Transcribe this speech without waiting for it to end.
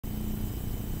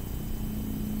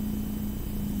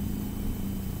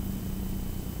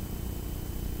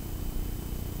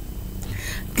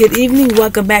Good evening,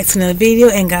 welcome back to another video,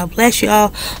 and God bless you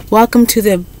all. Welcome to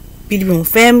the Beauty Room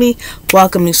family.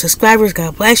 Welcome new subscribers,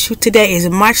 God bless you. Today is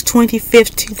March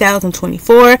 25th,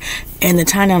 2024, and the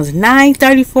time now is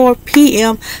 9:34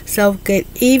 p.m. So good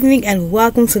evening and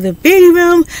welcome to the Beauty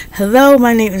Room. Hello,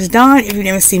 my name is Dawn. If you've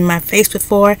never seen my face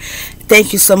before,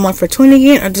 thank you so much for tuning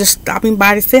in or just stopping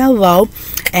by to say hello.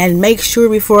 And make sure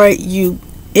before you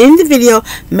end the video,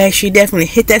 make sure you definitely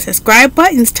hit that subscribe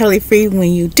button. It's totally free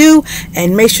when you do,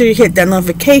 and make sure you hit that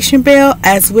notification bell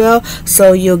as well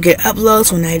so you'll get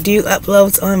uploads when I do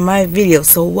uploads on my videos.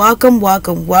 So welcome.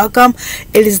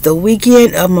 It is the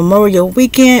weekend of Memorial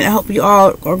Weekend. I hope you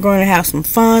all are going to have some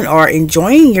fun or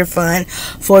enjoying your fun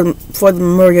for the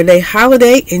Memorial Day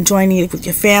holiday, enjoying it with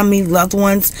your family, loved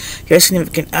ones, your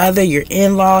significant other, your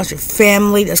in-laws, your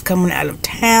family that's coming out of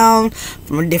town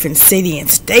from a different city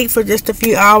and state for just a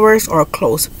few hours or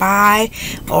close by,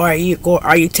 or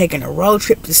are you taking a road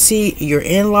trip to see your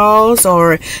in-laws,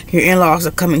 or your in-laws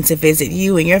are coming to visit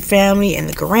you and your family and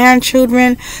the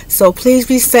grandchildren. So please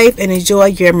be safe and enjoy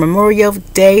your Memorial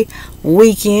Day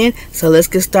weekend. So let's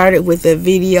get started with the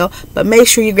video, but make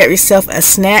sure you get yourself a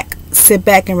snack, sit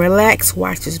back and relax,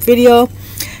 watch this video,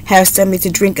 have something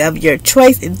to drink of your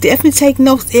choice, and definitely take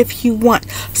notes if you want.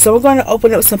 So we're going to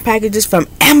open up some packages from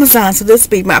Amazon. So this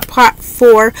will be my part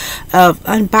 4 of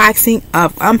unboxing,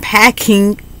 of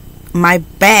unpacking my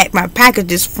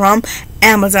packages from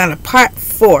Amazon, part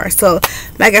 4. So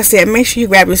like I said, make sure you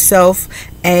grab yourself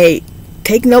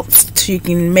take notes so you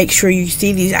can make sure you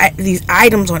see these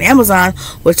items on Amazon,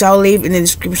 which I'll leave in the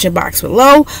description box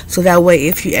below, so that way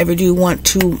if you ever do want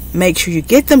to make sure you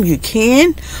get them, you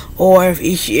can. Or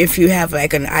if you have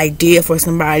like an idea for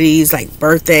somebody's like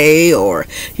birthday, or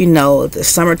you know the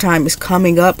summertime is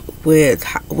coming up with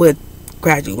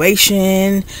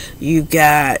graduation, you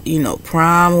got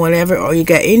prom, whatever, or you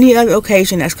got any other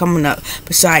occasion that's coming up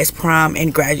besides prom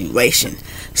and graduation.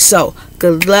 So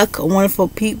good luck, wonderful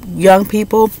young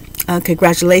people.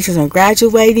 Congratulations on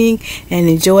graduating, and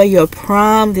enjoy your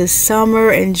prom this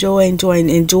summer. Enjoy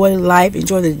life,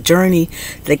 enjoy the journey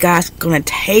that God's gonna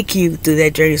take you through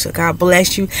that journey. So God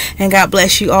bless you, and God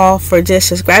bless you all for just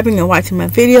subscribing and watching my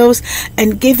videos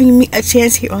and giving me a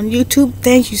chance here on YouTube.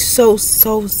 Thank you so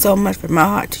much, from my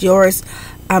heart to yours.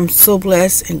 I'm so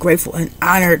blessed and grateful and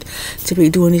honored to be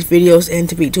doing these videos and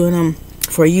to be doing them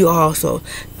for you all. So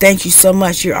thank you so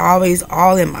much. You're always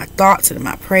all in my thoughts and in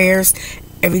my prayers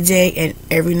every day and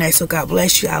every night. So God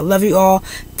bless you. I love you all.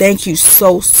 Thank you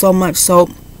so much. So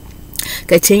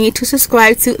continue to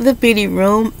subscribe to the Beauty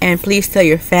Room, and please tell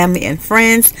your family and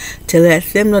friends to let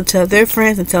them know, tell their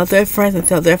friends and tell their friends and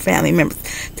tell their family members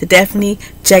to definitely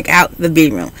check out the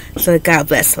Beauty Room. So God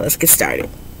bless. So let's get started.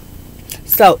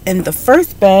 So in the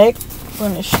first bag, I'm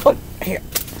going to show here.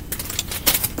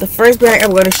 The first bag,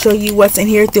 I'm going to show you what's in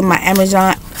here through my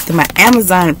Amazon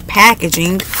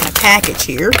packaging, my package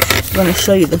here. I'm going to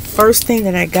show you the first thing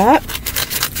that I got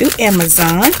through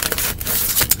Amazon.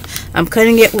 I'm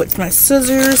cutting it with my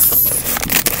scissors,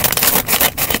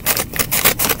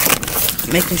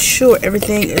 making sure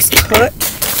everything is cut.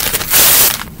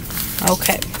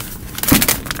 Okay.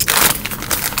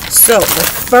 So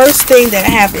the first thing that I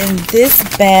have in this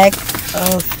bag,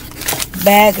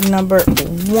 bag number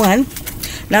 1.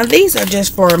 Now these are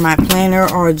just for my planner,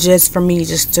 or just for me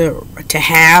just to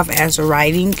have as a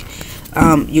writing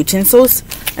utensils.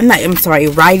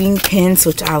 Writing pens,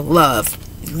 which I love.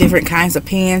 Different kinds of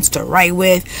pens to write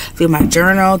with, through my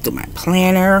journal, through my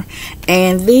planner.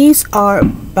 And these are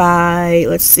by,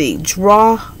 let's see,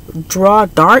 Draw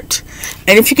Dart.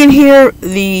 And if you can hear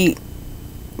the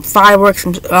fireworks,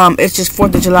 it's just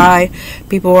 4th of July.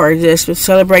 People are just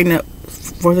celebrating the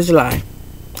 4th of July.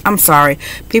 I'm sorry,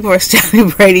 people are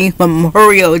celebrating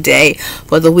Memorial Day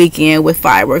for the weekend with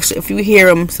fireworks. So if you hear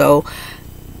them, so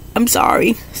I'm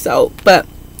sorry. So, but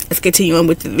let's continue on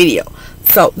with the video.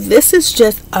 So this is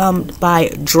just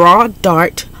by Draw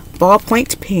Dart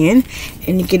ballpoint pen,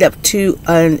 and you get up to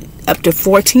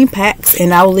 14 packs,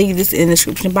 and I'll leave this in the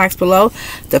description box below,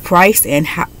 the price and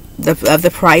how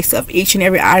the price of each and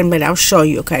every item that I'll show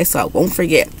you. Okay, so I won't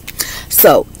forget.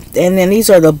 So, and then these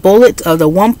are the bullets of the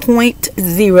 1.0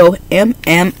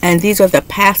 mm, and these are the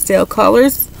pastel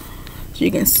colors, so you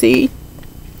can see.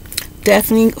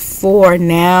 Definitely for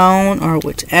now, or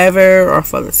whichever, or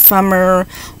for the summer,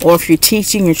 or if you're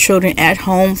teaching your children at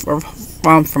home from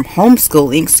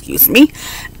homeschooling, excuse me,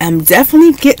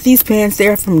 definitely get these pens.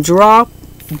 They're from Draw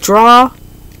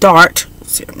Dart.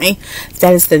 Excuse me.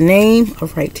 That is the name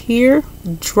of right here,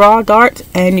 Draw Dart,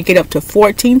 and you get up to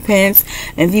 14 pens,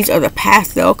 and these are the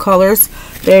pastel colors.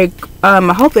 They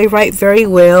I hope they write very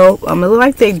well. It looks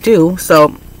like they do.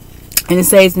 So And it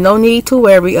says no need to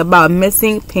worry about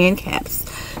missing pen caps.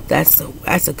 That's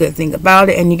a good thing about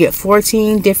it. And you get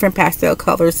 14 different pastel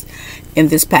colors in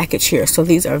this package here. So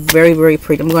these are very, very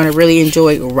pretty. I'm going to really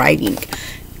enjoy writing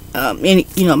any,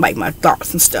 you know, like my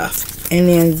thoughts and stuff. And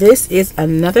then this is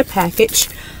another package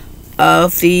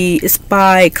of it's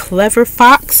by Clever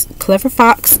Fox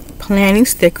planning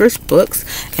stickers books.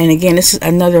 And again, this is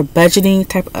another budgeting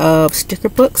type of sticker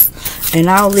books, and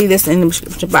I'll leave this in the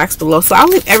description box below. So I'll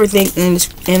leave everything in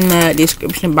the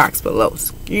description box below.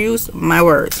 Excuse my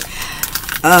words.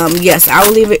 Yes,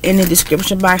 I'll leave it in the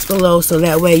description box below, so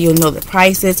that way you'll know the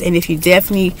prices. And if you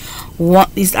definitely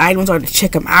want these items or to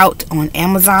check them out on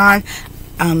Amazon,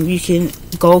 you can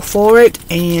go for it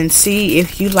and see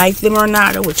if you like them or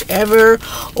not, or whichever.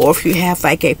 Or if you have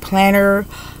like a planner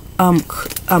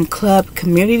club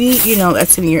community, you know,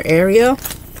 that's in your area,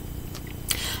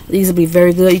 these will be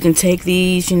very good. You can take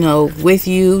these, you know, with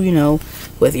you, you know,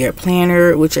 with your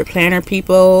planner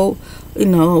people, you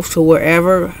know, to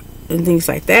wherever and things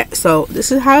like that. So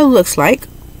this is how it looks like.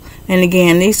 And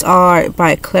again, these are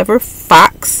by Clever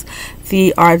Fox.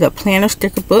 These are the planner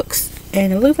sticker books.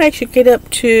 And it looks like you get up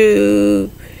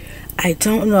to, I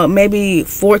don't know, maybe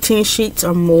 14 sheets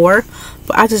or more.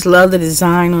 But I just love the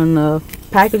design on the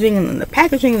packaging and the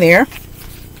packaging there.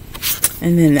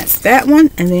 And then that's that one.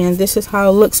 And then this is how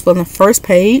it looks from the first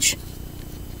page.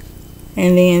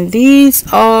 And then these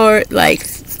are like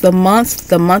the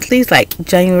monthlies, like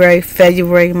January,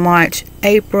 February, March,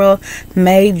 April,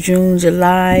 May, June,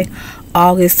 July,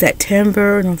 August,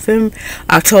 September, November,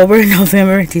 October,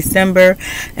 November, December.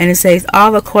 And it says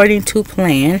all according to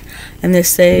plan. And this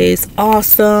says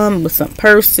awesome with some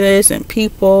purses and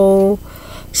people.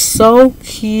 So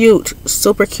cute,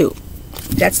 super cute.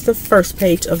 That's the first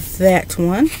page of that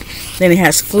one. Then it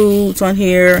has foods on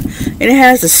here, and it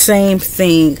has the same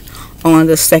thing on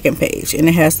the second page. And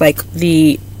it has like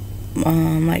the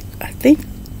like I think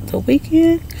the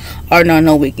weekend, or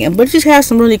no weekend, but it just has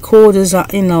some really cool design,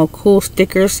 you know, cool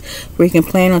stickers where you can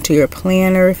plan onto your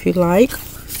planner if you like.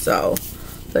 So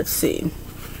let's see.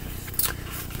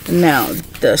 Now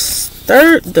the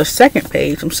second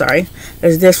page, I'm sorry,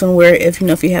 is this one where if you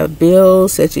have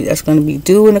bills that's going to be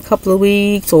due in a couple of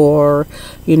weeks, or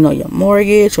you know, your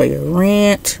mortgage or your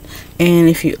rent, and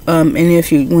if you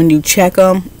when you check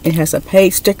them, it has a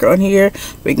paid sticker on here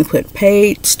where you can put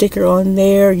paid sticker on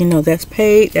there. You know, that's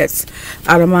paid, that's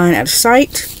out of mind, out of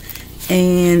sight.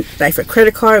 And like for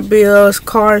credit card bills,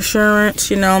 car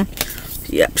insurance, you know.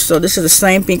 Yep. So this is the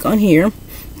same thing on here.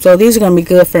 So these are going to be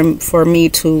good for me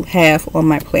to have on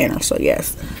my planner. So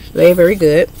yes, very, very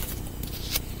good.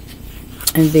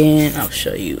 And then I'll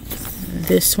show you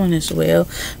this one as well.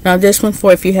 Now this one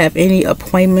for if you have any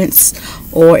appointments,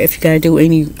 or if you got to do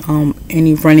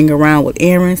any running around with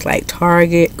errands, like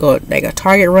Target, go like a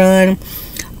Target run,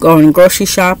 going grocery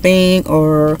shopping,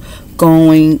 or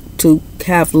going to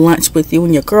have lunch with you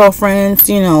and your girlfriends,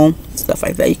 you know, stuff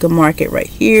like that. You can mark it right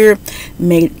here.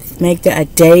 Make that a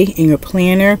day in your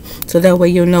planner, so that way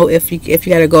you'll know if you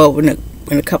got to go in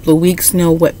a couple of weeks,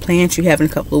 know what plans you have in a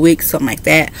couple of weeks, something like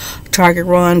that. Target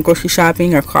run, grocery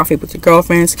shopping, or coffee with your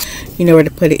girlfriends, you know where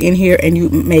to put it in here. And you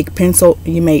make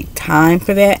time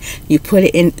for that. You put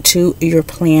it into your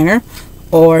planner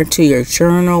or to your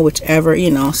journal, whichever,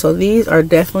 you know. So these are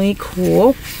definitely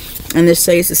cool. And this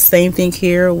says the same thing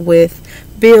here with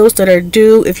bills that are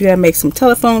due, if you have to make some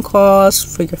telephone calls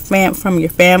for from your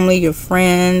family, your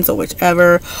friends, or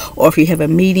whichever, or if you have a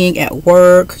meeting at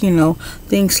work, you know,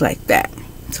 things like that.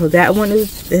 So that one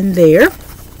is in there,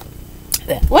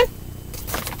 that one.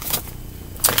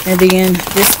 And then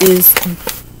this is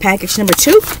package number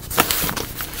 2.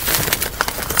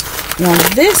 Now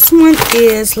this one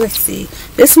is, let's see,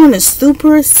 this one is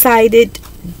super sided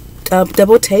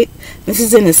double tape. This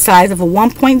is in the size of a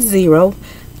 1.0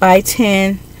 by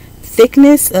 10,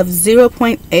 thickness of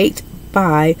 0.8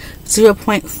 by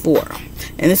 0.4,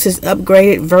 and this is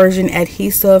upgraded version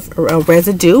adhesive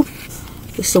residue.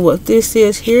 So what this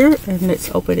is here, and let's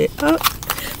open it up,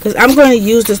 because I'm going to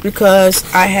use this because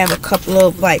I have a couple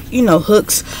of, like, you know,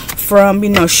 hooks from, you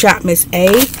know, Shop Miss A,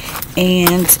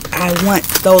 and I want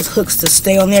those hooks to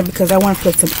stay on there because I want to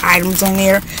put some items on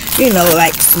there, you know,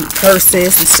 like some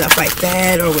purses and stuff like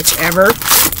that, or whichever.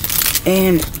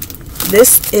 And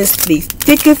this is the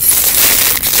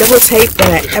thickest double tape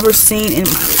that I've ever seen in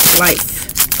my life.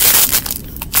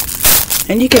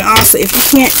 And you can also, if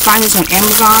you can't find this on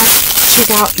Amazon,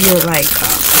 check out your like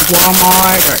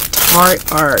Walmart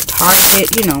or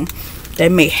Target, you know, they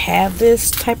may have this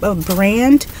type of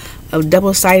brand of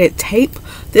double-sided tape.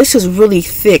 This is really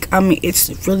thick. I mean, it's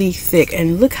really thick,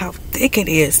 and look how thick it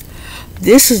is.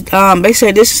 This is they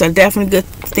say this is a definitely good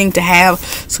thing to have.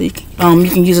 So you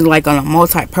can use it like on a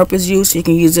multi-purpose use. You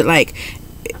can use it like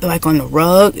on the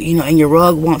rug, you know, and your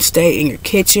rug won't stay in your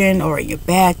kitchen or in your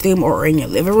bathroom or in your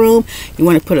living room. You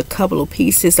want to put a couple of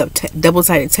pieces of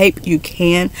double-sided tape, you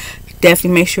can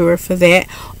definitely make sure for that.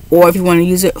 Or if you want to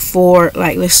use it for,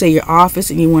 like, let's say your office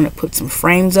and you want to put some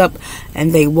frames up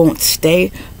and they won't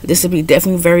stay, this would be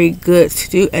definitely very good to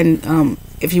do. And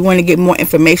if you want to get more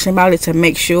information about it, to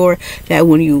make sure that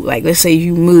when you, like, let's say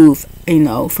you move, you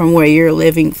know, from where you're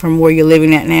living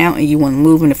at now, and you want to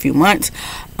move in a few months,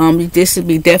 this would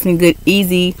be definitely good,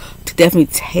 easy to definitely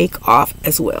take off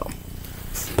as well.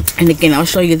 And again, I'll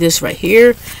show you this right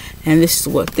here, and this is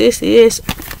what this is.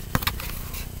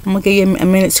 I'm gonna give you a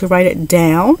minute to write it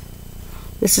down.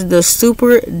 This is the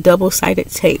super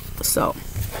double-sided tape. So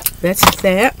that's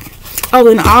that. Oh,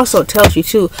 and it also tells you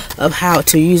too of how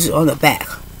to use it on the back.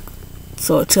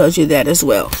 So it tells you that as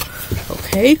well.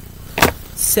 Okay.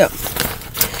 So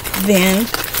then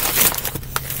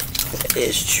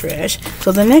is trash.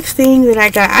 So the next thing that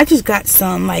I just got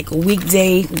some like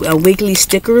weekly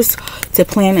stickers to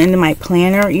plan into my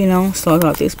planner, you know. So I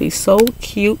thought this would be so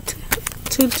cute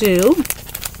to do.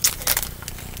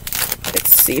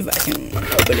 Let's see if I can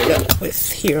open it up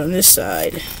with here on this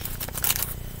side.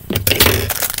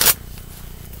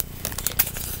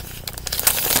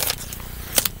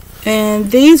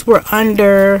 And these were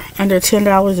under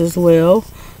 $10 as well.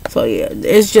 So yeah,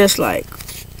 it's just like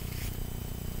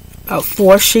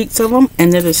 4 sheets of them,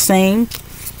 and they're the same.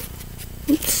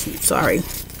 Oops, sorry,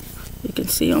 you can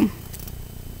see them.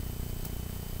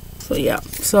 So yeah,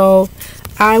 so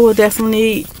I will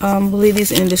definitely leave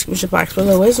these in the description box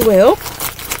below as well.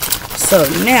 So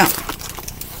now,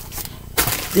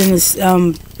 then this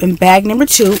in bag number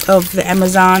 2 of the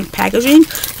Amazon packaging,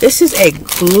 this is a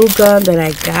glue gun that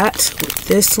I got with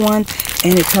this one,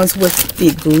 and it comes with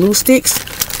the glue sticks.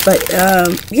 But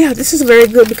yeah, this is very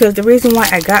good, because the reason why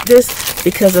I got this,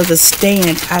 because of the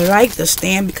stand. I like the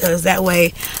stand because that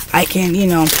way I can, you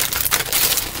know,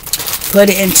 put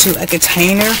it into a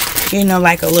container, you know,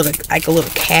 like a little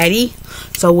caddy.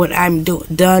 So when I'm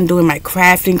done doing my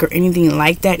crafting or anything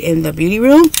like that in the beauty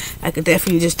room, I could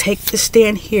definitely just take the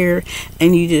stand here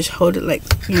and you just hold it like,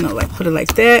 you know, like put it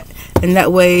like that, and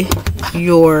that way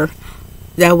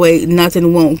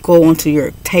nothing won't go onto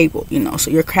your table, you know,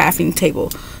 so your crafting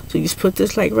table. So you just put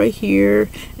this like right here,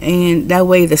 and that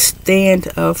way the stand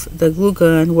of the glue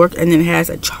gun works, and then it has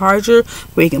a charger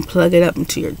where you can plug it up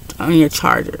into your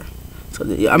charger. So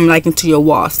I'm like into your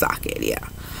wall socket, yeah.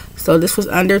 So this was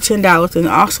under $10, and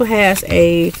it also has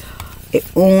a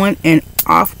on and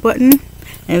off button.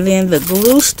 And then the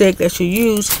glue stick that you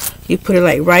use, you put it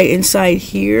like right inside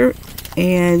here,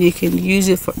 and you can use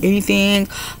it for anything.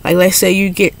 Like, let's say you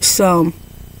get some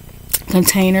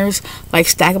containers, like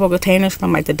stackable containers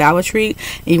from like the Dollar Tree,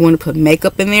 and you want to put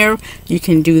makeup in there, you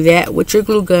can do that with your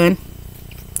glue gun.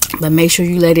 But make sure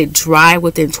you let it dry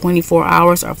within 24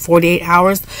 hours or 48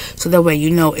 hours, so that way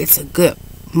you know it's a good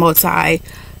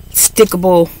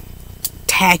multi-stickable,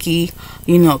 tacky,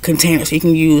 you know, container. So you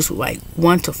can use like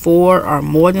 1 to 4 or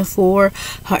more than 4,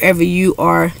 however you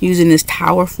are using this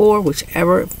tower for,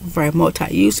 whichever, for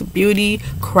multi-use, beauty,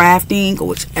 crafting,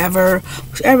 or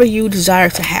whichever you desire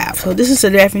to have. So this is a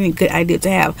definitely good idea to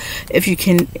have. If you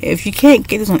can't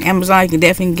get this on Amazon, you can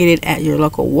definitely get it at your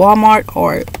local Walmart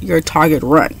or your Target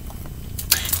run.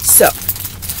 So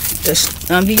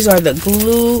these are the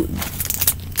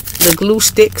glue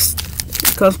sticks.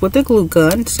 It comes with the glue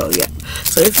gun. So yeah,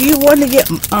 so if you want to get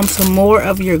some more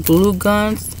of your glue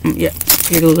guns,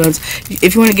 if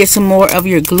you want to get some more of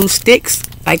your glue sticks,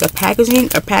 like a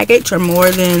package or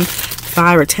more than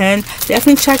 5 or 10,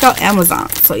 definitely check out Amazon.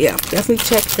 So yeah, definitely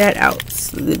check that out.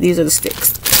 So these are the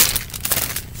sticks.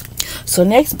 So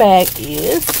next bag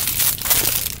is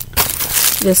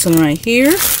this one right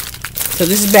here. So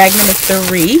this is bag number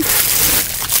 3.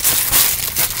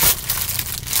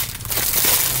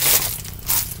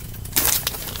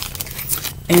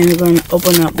 And we're going to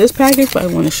open up this package, but I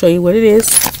want to show you what it is.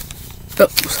 Oh,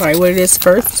 sorry, what it is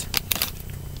first.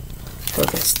 So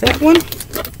that's that one.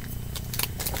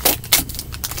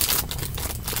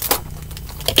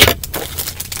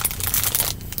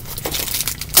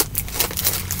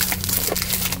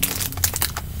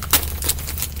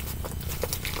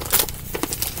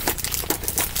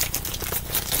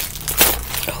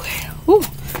 Okay. Whew.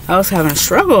 I was having a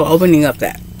struggle opening up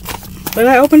that, but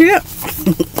I opened it up.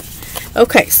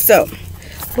 Okay, so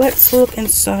let's look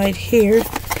inside here,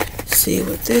 see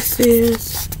what this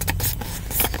is.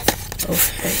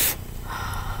 Okay.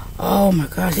 Oh my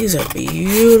gosh, these are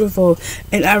beautiful.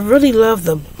 And I really love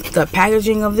the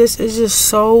packaging of this. It's just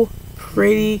so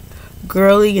pretty,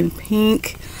 girly, and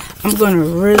pink. I'm going to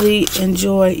really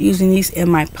enjoy using these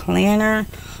in my planner.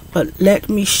 But let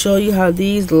me show you how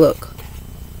these look.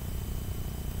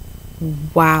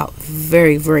 Wow,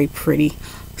 very, very pretty.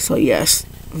 So yes,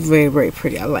 very, very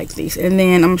pretty. I like these. And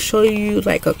then I'm going to show you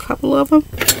like a couple of them.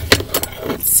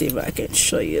 Let's see if I can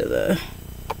show you the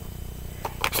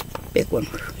big one.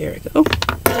 There we go.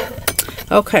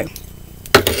 Okay.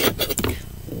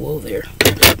 Whoa there.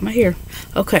 My hair.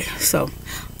 Okay, so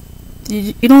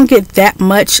you don't get that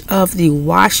much of the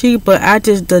washi, but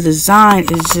the design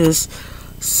is just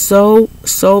so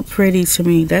pretty to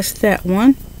me. That's that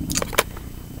one.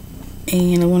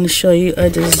 And I want to show you a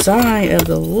design of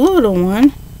the little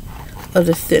one, of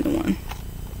the thin one.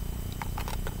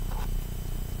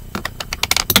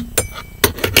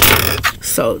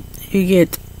 So you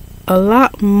get a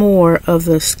lot more of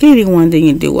the skinny one than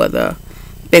you do of the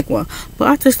big one. But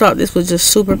I just thought this was just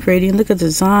super pretty. Look at the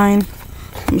design.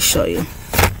 Let me show you.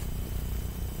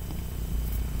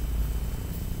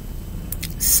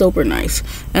 Super nice.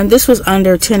 And this was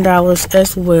under $10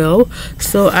 as well.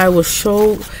 So I will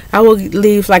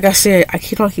leave, like I said, I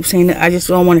keep saying it, I just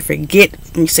don't want to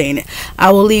forget me saying it.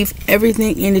 I will leave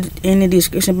everything in the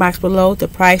description box below, the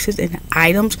prices and the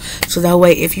items, so that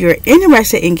way if you're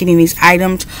interested in getting these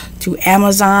items to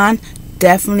Amazon,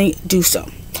 definitely do so.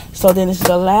 So then this is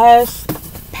the last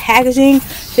packaging.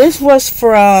 This was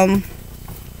from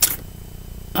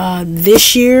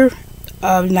this year,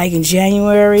 like in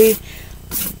January,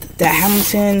 that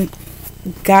Hamilton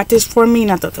got this for me,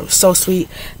 and I thought that was so sweet,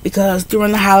 because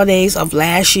during the holidays of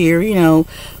last year, you know,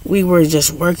 we were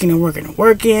just working,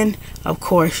 of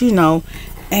course, you know,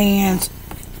 and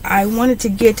I wanted to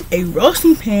get a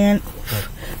roasting pan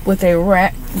with a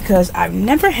rack because I've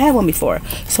never had one before.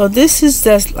 So this is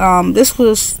just this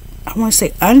was, I want to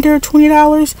say, under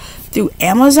 $20 through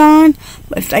Amazon.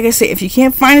 But like I said, if you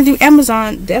can't find it through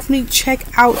Amazon, definitely check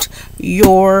out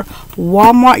your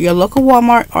Walmart, your local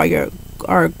Walmart,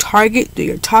 or Target. Do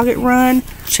your Target run,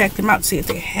 check them out, see if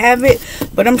they have it.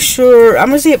 But I'm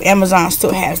gonna see if Amazon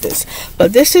still has this.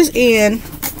 But this is in,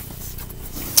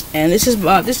 and this is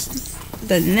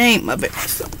the name of it.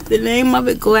 So the name of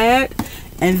it, Glad.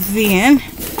 And then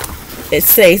it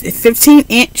says it's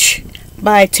 15-inch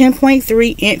by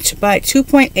 10.3 inch by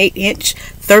 2.8 inch,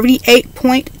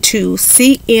 38.2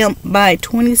 cm by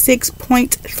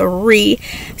 26.3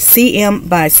 cm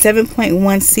by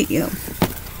 7.1 cm.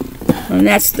 And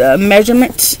that's the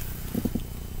measurements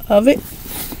of it.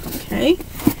 Okay,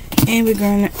 and we're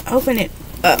going to open it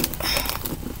up.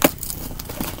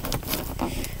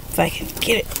 If I can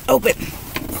get it open.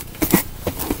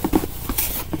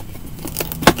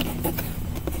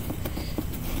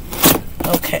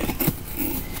 Okay.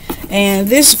 And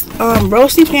this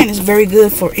roasting pan is very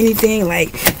good for anything,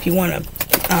 like if you want to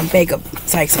bake up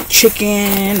like some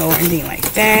chicken or anything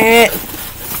like that,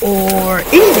 or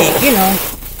anything, you know,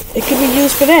 it can be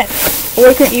used for that. Or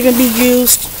it can even be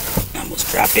used, I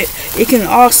almost dropped it, it can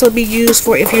also be used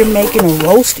for if you're making a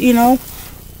roast, you know,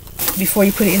 before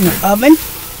you put it in the oven.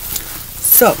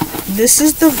 So this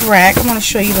is the rack. I'm going to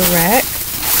show you the rack.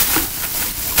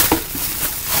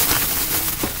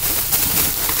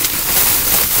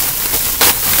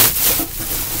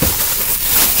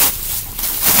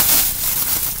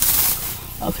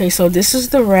 Okay, so this is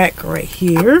the rack right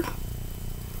here.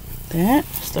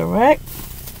 That's the rack.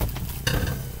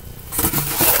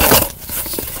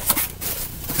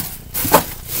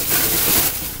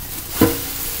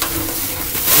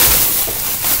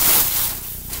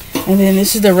 And then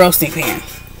this is the roasting pan.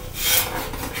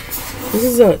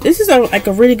 This is like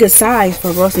a really good size for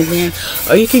a roasting pan.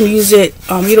 Or you can use it,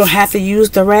 you don't have to use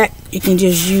the rack. You can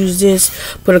just use this,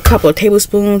 put a couple of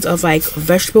tablespoons of like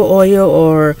vegetable oil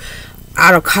or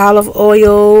olive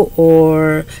oil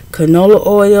or canola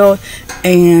oil,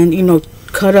 and you know,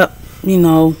 cut up, you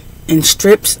know, in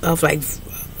strips of like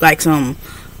some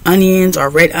onions or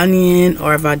red onion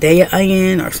or Vidalia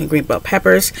onion or some green bell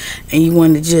peppers, and you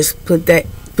want to just put that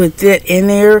in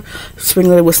there,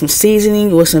 sprinkle it with some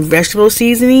seasoning, with some vegetable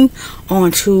seasoning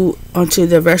onto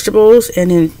the vegetables,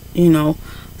 and then, you know,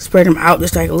 spread them out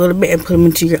just like a little bit and put them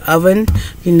into your oven.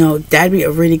 You know, that'd be a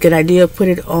really good idea. Put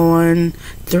it on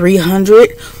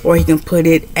 300, or you can put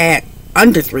it at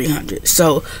under 300.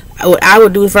 So what I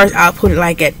would do first, I'll put it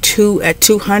like at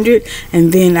 200,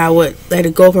 and then I would let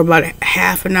it go for about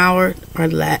half an hour or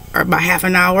about half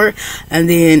an hour, and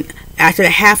then after the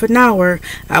half an hour,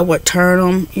 I would turn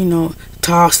them, you know,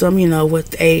 toss them, you know,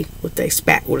 with a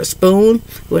spoon,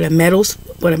 with a metal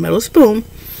spoon,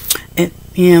 and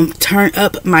turn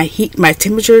up my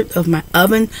temperature of my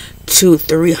oven to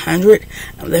 300.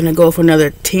 I'm gonna go for another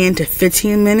 10 to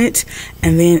 15 minutes,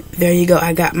 and then there you go.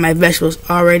 I got my vegetables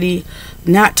already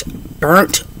not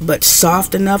burnt but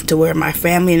soft enough to where my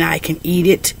family and I can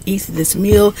eat this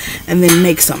meal, and then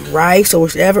make some rice or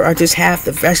whatever, or just have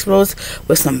the vegetables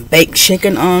with some baked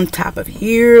chicken on top of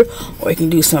here, or you can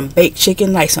do some baked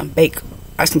chicken, like some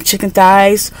chicken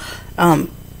thighs,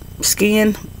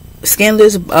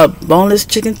 skinless, boneless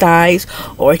chicken thighs,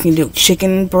 or you can do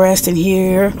chicken breast in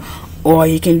here, or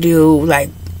you can do like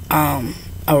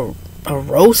a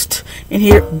roast in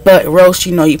here. But roast,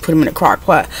 you put them in a crock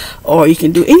pot, or you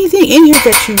can do anything in here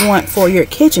that you want for your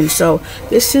kitchen. So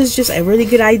this is just a really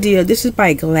good idea. This is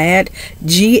by Glad,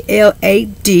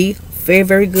 GLAD. Very,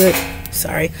 very good.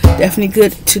 Sorry, definitely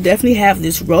good to have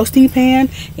this roasting pan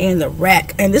and the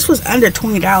rack, and this was under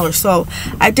 $20. So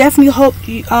I definitely hope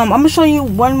you I'm gonna show you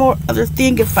one more other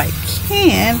thing if I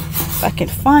can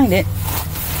find it.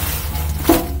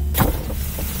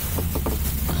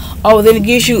 Oh, then it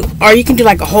gives you, or you can do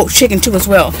like a whole chicken too as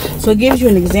well. So it gives you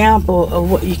an example of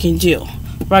what you can do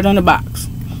right on the box.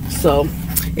 So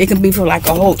it can be for like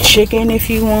a whole chicken if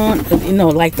you want,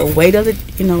 like the weight of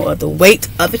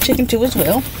the chicken too as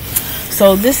well.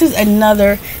 So this is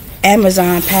another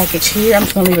Amazon package here. I'm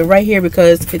just gonna leave it right here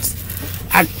because it's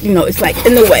like in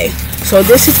the way. So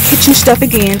this is kitchen stuff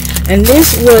again, and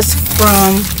this was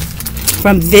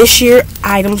from this year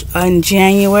items in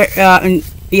January.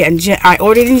 I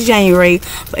ordered in January,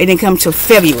 but it didn't come till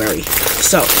February.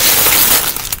 So,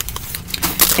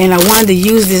 and I wanted to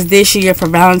use this year for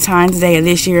Valentine's Day of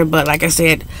this year, but like I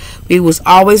said, we was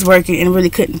always working and really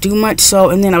couldn't do much. So,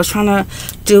 and then I was trying to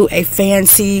do a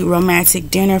fancy romantic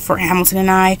dinner for Hamilton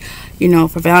and I,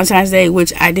 for Valentine's Day,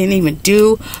 which I didn't even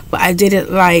do, but I did it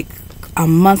like a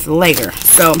month later.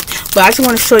 So, but I just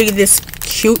want to show you this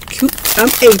cute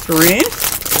apron.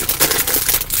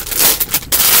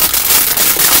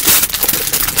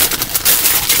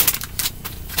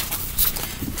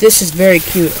 This is very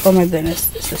cute. Oh my goodness,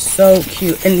 this is so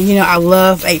cute. And I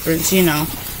love aprons,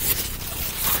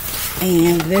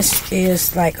 And this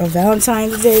is like a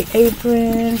Valentine's Day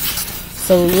apron.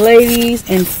 So ladies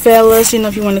and fellas,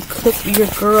 if you want to cook your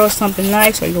girl something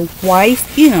nice, or your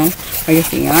wife, or your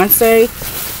fiance,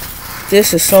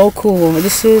 this is so cool.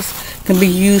 This can be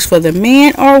used for the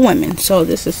men or women. So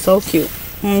this is so cute.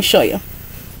 Let me show you.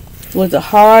 With the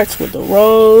hearts, with the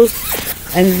rose,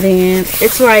 and then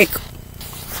it's like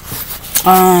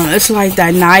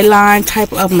that nylon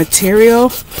type of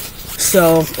material.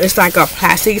 So it's like a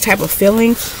plastic type of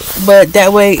filling, but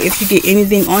that way if you get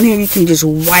anything on here, you can just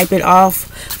wipe it off,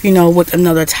 with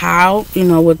another towel,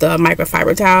 with the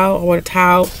microfiber towel, or the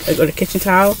towel, or the kitchen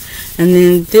towel. And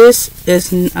then this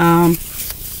is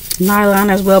nylon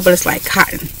as well, but it's like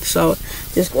cotton. So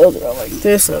just goes around like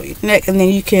this over your neck, and then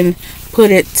you can put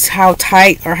it how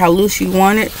tight or how loose you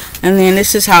want it. And then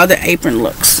this is how the apron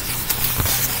looks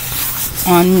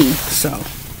on me. So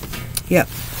yep,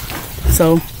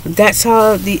 so that's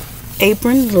how the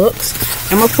apron looks.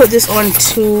 I'm gonna put this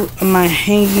onto my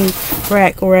hanging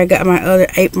rack where I got my other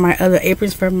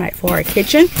aprons for our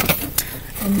kitchen.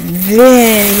 And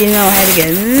then I had to get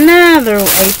another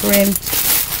apron,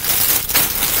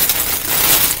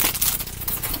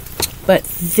 but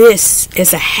this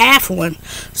is a half one.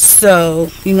 So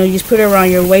you just put it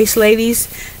around your waist, ladies.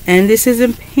 And this is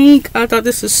in pink. I thought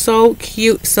this was so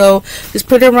cute. So just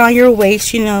put it around your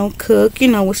waist, cook,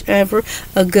 whichever,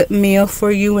 a good meal for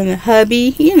you and the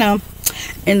hubby,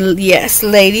 And yes,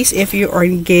 ladies, if you are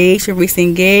engaged or recently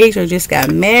engaged or just got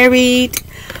married,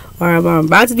 or I'm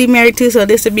about to be married too, so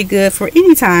this would be good for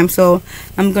any time. So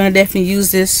I'm going to definitely use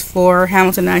this for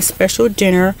Hamilton and I's special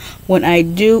dinner when I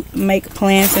do make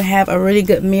plans to have a really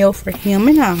good meal for him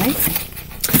and I.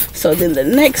 So then the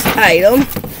next item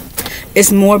is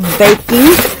more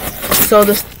baking. So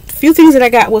the few things that I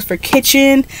got was for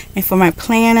kitchen and for my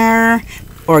planner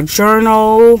or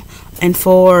journal and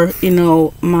for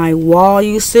my wall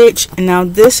usage. And now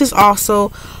this is also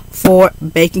for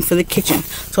baking for the kitchen.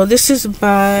 So this is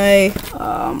by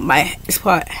it's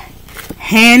called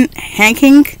Hand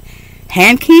King.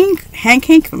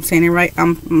 If I'm saying it right,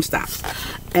 I'm gonna stop.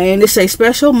 And it says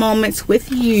special moments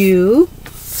with you.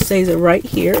 Says it right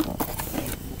here.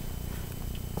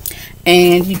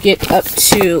 And you get up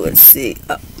to,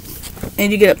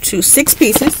 and you get up to 6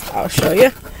 pieces. I'll show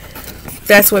you.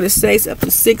 That's what it says, up to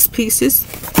 6 pieces.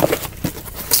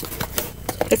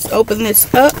 Let's open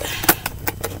this up.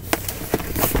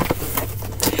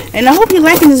 And I hope you're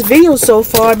liking this video so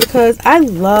far, because I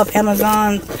love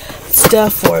Amazon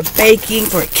stuff for baking,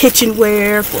 for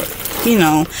kitchenware, for you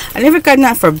know, I never got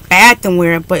nothing for bathroom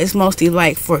wear, but it's mostly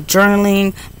like for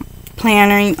journaling,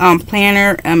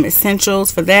 planner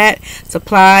essentials for that,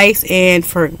 supplies, and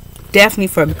for definitely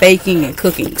for baking and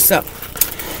cooking. So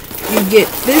you get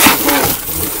this whole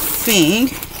thing.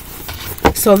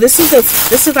 So this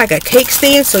is like a cake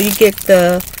stand. So you get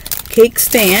the cake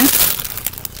stand.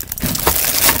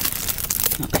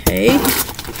 Okay,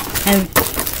 and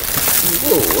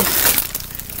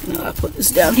whoa, no, I put this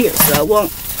down here so I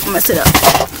won't mess it up.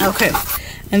 Okay,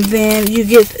 and then you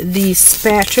get the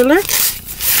spatula.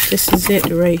 This is it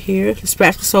right here, the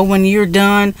spatula. So when you're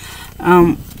done,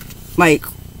 like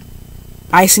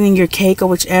icing your cake or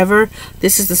whichever,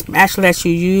 this is the spatula that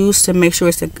you use to make sure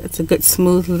it's a good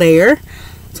smooth layer.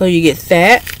 So you get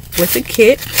that with the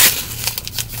kit.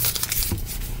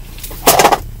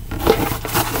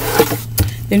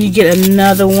 Then you get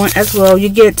another one as well. You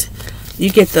get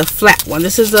the flat one.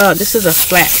 This is a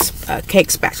flat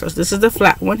cake spatula. This is the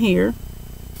flat one here.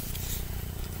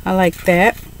 I like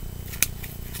that.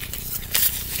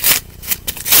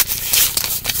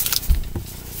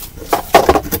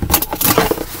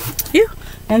 Yeah,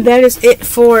 and that is it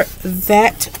for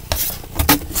that.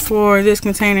 For this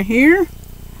container here.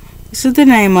 This is the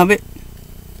name of it.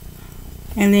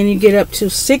 And then you get up to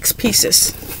 6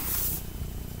 pieces.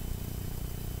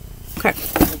 Okay.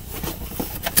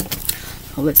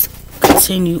 So let's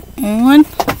continue on.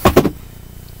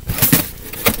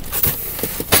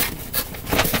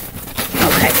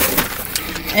 Okay.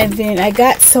 And then I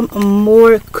got some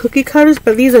more cookie cutters,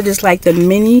 but these are just like the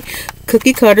mini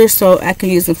cookie cutters, so I can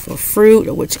use them for fruit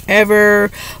or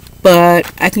whichever,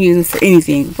 but I can use them for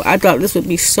anything. But I thought this would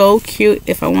be so cute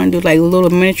if I want to do like little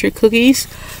miniature cookies.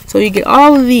 So you get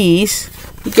all of these.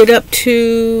 You get up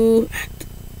to,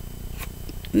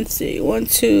 let's see, 1,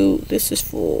 2, this is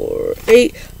for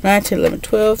 8, 9, 10, 11,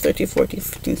 12, 13, 14,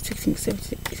 15, 16,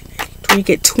 17, 18, 19, 20. You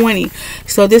get 20.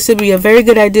 So this would be a very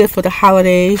good idea for the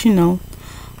holidays, you know.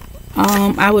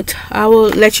 I will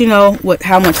let you know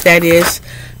how much that is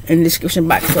in the description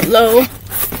box below.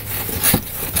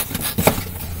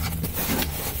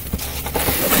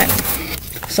 Okay.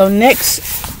 So next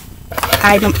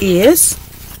item is,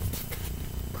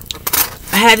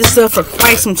 I had this stuff for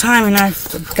quite some time and I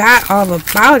forgot all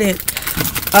about it.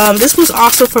 This was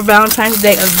also for Valentine's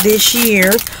Day of this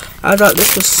year. I thought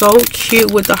this was so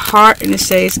cute with the heart, and it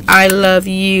says I love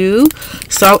you.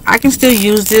 So I can still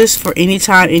use this for any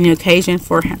time, any occasion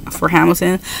for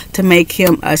Hamilton, to make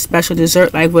him a special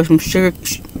dessert, like with some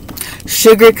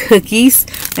sugar cookies,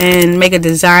 and make a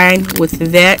design with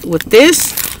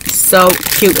this. So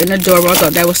cute and adorable. I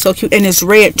thought that was so cute, and it's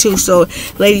red too. So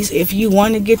ladies, if you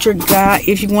want to get your guy,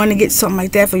 if you want to get something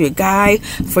like that for your guy,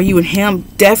 for you and him,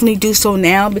 definitely do so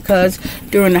now, because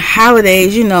during the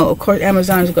holidays, you know, of course,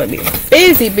 Amazon is going to be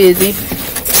busy.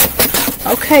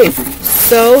 Okay,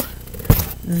 so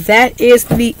that is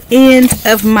the end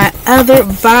of my other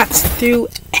box through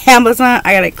Amazon.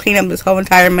 I gotta clean up this whole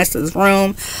entire mess of this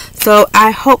room. So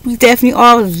I hope you definitely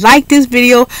all like this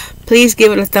video. Please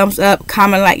give it a thumbs up,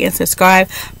 comment, like, and subscribe.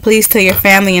 Please tell your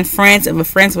family and friends of a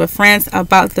friends of a friends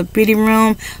about the beauty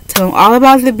room. Tell them all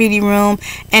about the beauty room.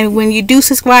 And when you do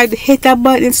subscribe, hit that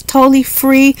button. It's totally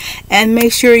free. And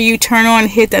make sure you turn on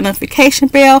and hit that notification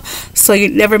bell so you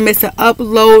never miss an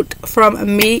upload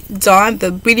from me, Dawn,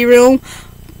 the beauty room.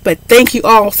 But thank you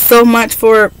all so much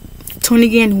for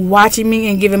tuning in, watching me,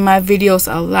 and giving my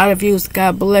videos a lot of views.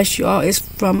 God bless you all. It's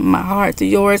from my heart to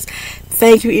yours.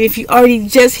 Thank you. And if you already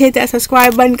just hit that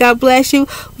subscribe button, God bless you.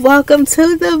 Welcome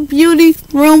to the beauty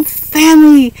room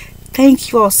family.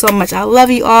 Thank you all so much. I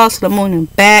love you all to the moon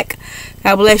and back.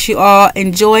 God bless you all.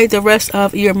 Enjoy the rest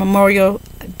of your Memorial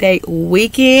Day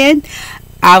weekend.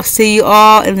 I'll see you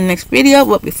all in the next video.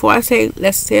 But before I say,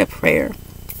 let's say a prayer.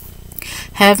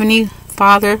 Heavenly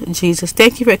Father Jesus,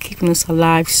 thank you for keeping us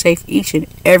alive, safe each and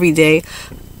every day,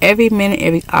 every minute,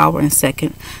 every hour and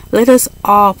second. Let us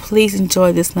all please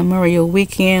enjoy this Memorial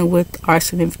weekend with our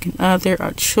significant other,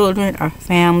 our children, our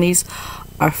families,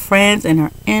 our friends, and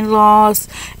our in-laws,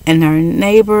 and our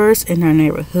neighbors in our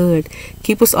neighborhood.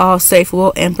 Keep us all safe,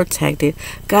 well, and protected.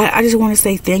 God, I just want to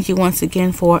say thank you once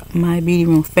again for my beauty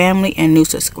room family and new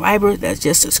subscribers that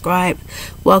just subscribed.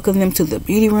 Welcome them to the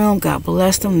beauty room. God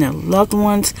bless them, their loved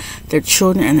ones, their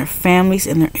children, and their families,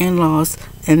 and their in-laws,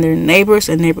 and their neighbors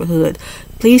and neighborhood.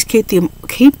 Please keep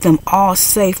them all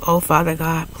safe, oh Father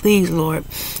God. Please, Lord,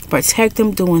 protect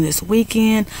them during this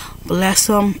weekend. Bless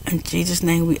them. In Jesus'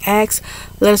 name we ask.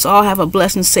 Let us all have a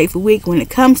blessed and safe week when it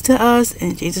comes to us.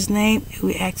 In Jesus' name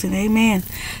we ask and amen.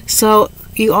 So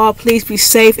you all please be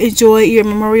safe. Enjoy your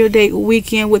Memorial Day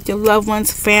weekend with your loved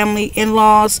ones, family,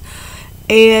 in-laws,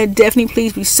 And definitely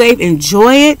please be safe.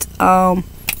 Enjoy it.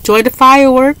 Enjoy the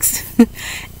fireworks.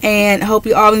 And I hope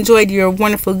you all enjoyed your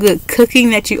wonderful good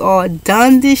cooking that you all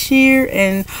done this year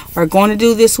and are going to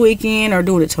do this weekend or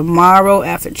doing it tomorrow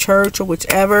after church or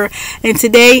whichever. And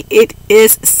today it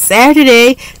is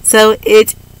Saturday, so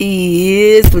it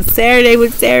is with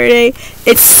Saturday.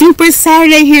 It's Super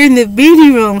Saturday here in the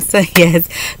beauty room. So yes,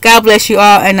 God bless you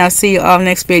all, and I'll see you all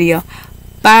next video.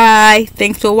 Bye.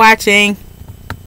 Thanks for watching.